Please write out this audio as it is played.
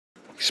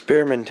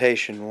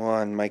Experimentation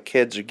 1. My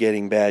kids are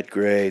getting bad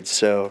grades,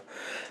 so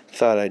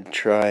thought I'd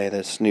try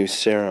this new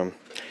serum.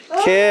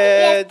 Oh,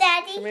 Kids, yes,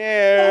 Daddy. come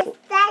here. Yes,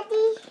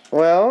 Daddy.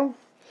 Well,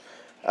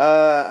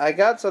 I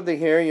got something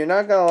here. You're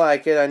not going to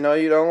like it. I know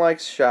you don't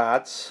like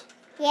shots.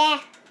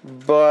 Yeah.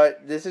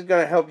 But this is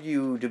going to help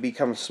you to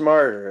become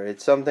smarter.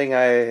 It's something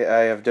I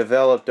have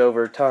developed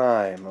over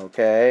time,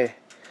 okay?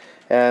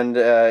 And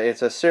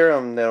it's a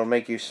serum that'll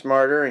make you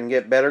smarter and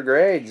get better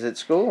grades at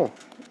school.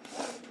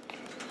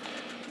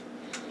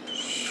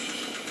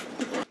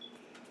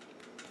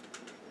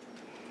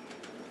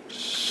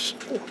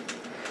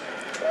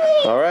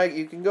 Alright,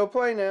 you can go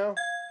play now.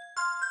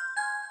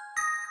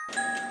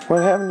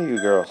 What happened to you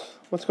girls?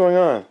 What's going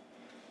on?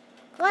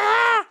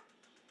 Ah!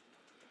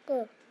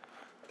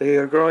 They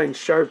are growing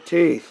sharp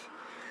teeth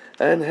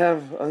and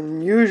have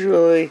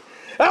unusually...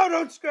 Oh,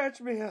 don't scratch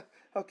me!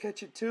 I'll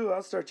catch it too.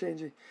 I'll start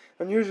changing.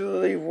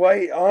 Unusually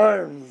white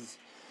arms.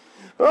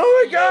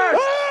 Oh my gosh!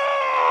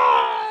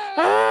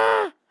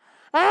 Ah!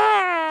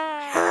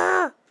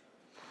 Ah!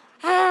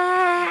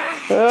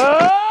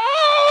 Ah!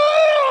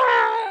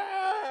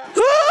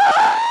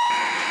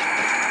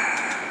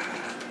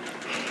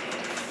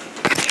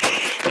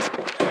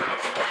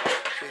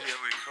 Video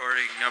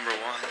recording number 1.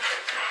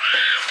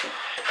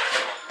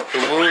 The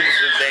wounds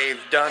that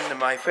they've done to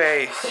my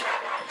face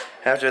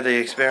after the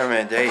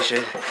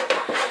experimentation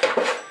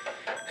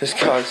has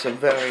caused some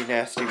very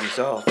nasty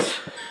results.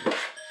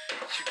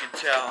 As you can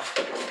tell,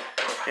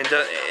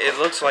 it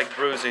looks like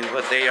bruising,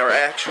 but they are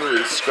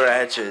actually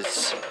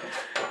scratches.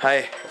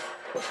 I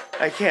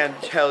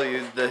can't tell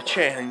you the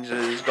change that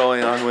is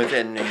going on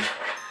within me.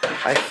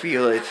 I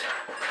feel it,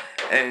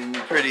 and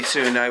pretty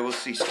soon I will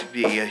cease to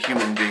be a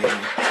human being.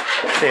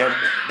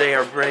 They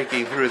are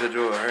breaking through the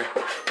door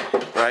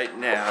right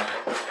now.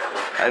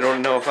 I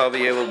don't know if I'll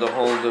be able to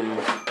hold them.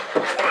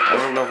 I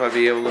don't know if I'll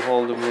be able to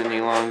hold them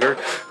any longer.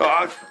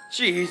 Oh,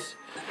 jeez.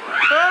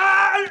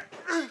 Ah!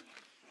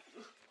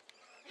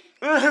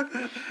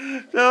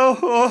 No.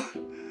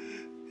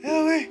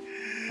 Help me.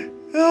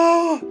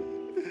 No.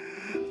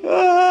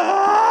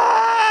 Ah!